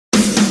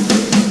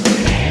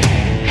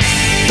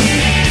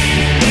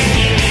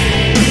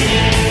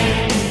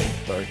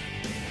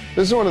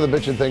This is one of the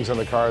bitchin' things on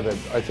the car that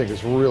I think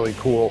is really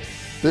cool.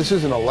 This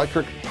is an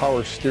electric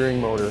power steering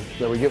motor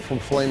that we get from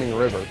Flaming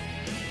River.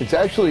 It's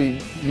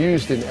actually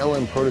used in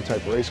LM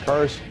prototype race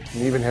cars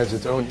and even has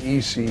its own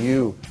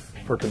ECU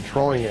for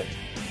controlling it.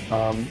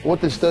 What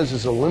this does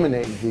is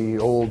eliminate the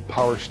old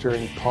power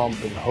steering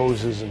pump and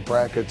hoses and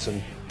brackets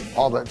and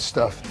all that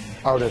stuff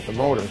out at the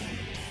motor.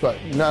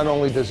 But not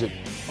only does it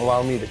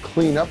allow me to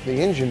clean up the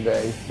engine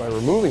bay by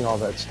removing all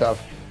that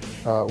stuff,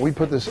 we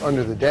put this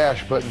under the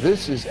dash, but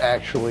this is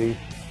actually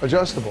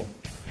adjustable.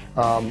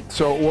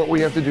 So what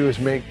we have to do is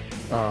make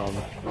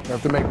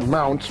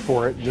mounts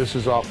for it. This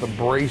is off the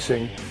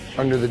bracing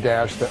under the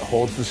dash that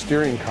holds the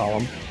steering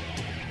column.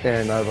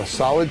 And I have a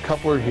solid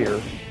coupler here.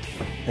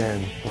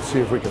 And let's see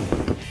if we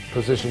can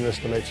position this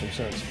to make some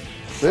sense.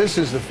 This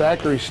is the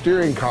factory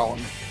steering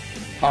column.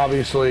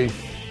 Obviously,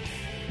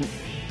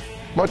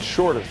 much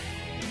shorter.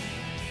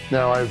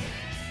 Now I've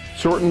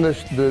shortened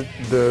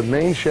the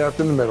main shaft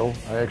in the middle.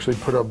 I actually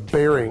put a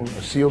bearing,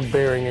 a sealed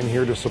bearing in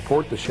here to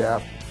support the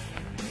shaft.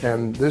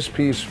 And this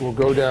piece will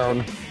go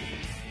down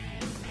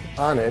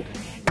on it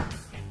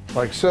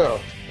like so.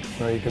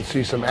 Now you can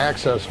see some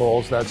access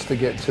holes. That's to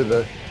get to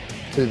the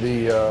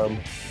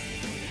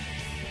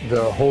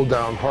hold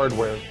down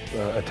hardware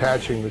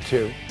attaching the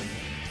two.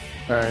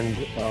 And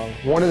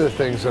one of the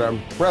things that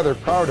I'm rather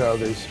proud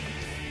of is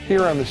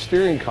here on the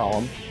steering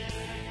column,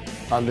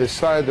 on this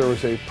side there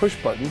was a push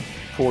button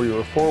for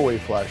your four-way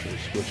flashers,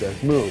 which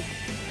I've moved.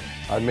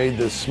 I made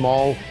this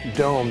small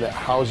dome that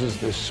houses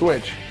this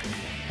switch,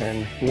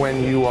 and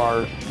when you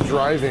are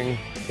driving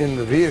in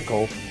the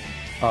vehicle,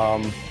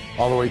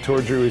 all the way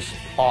towards you is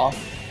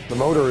off, the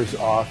motor is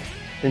off,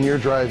 and you're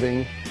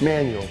driving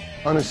manual,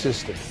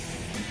 unassisted.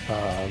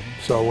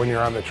 So when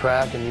you're on the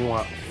track and you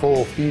want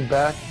full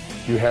feedback,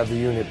 you have the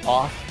unit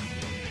off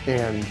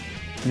and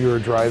you're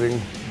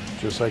driving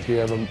just like you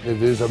have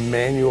it is a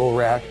manual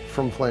rack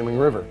from Flaming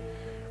River.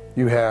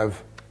 You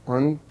have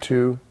 1,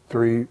 2,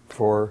 3,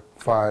 4,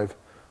 5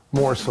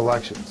 more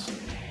selections.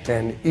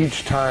 And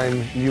each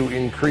time you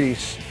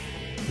increase,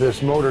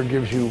 this motor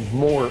gives you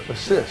more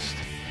assist.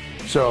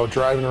 So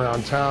driving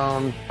around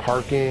town,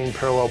 parking,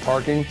 parallel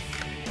parking,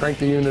 crank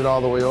the unit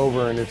all the way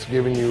over and it's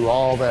giving you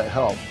all that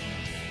help.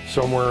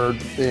 Somewhere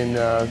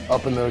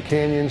up in the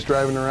canyons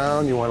driving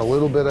around, you want a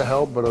little bit of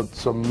help, but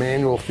some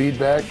manual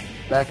feedback,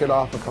 back it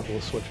off a couple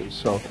of switches.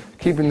 So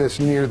keeping this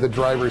near the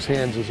driver's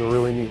hands is a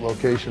really neat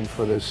location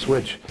for this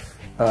switch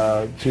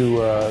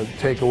to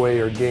take away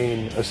or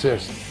gain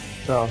assist.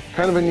 So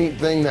kind of a neat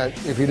thing that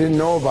if you didn't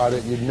know about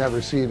it, you'd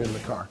never see it in the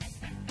car.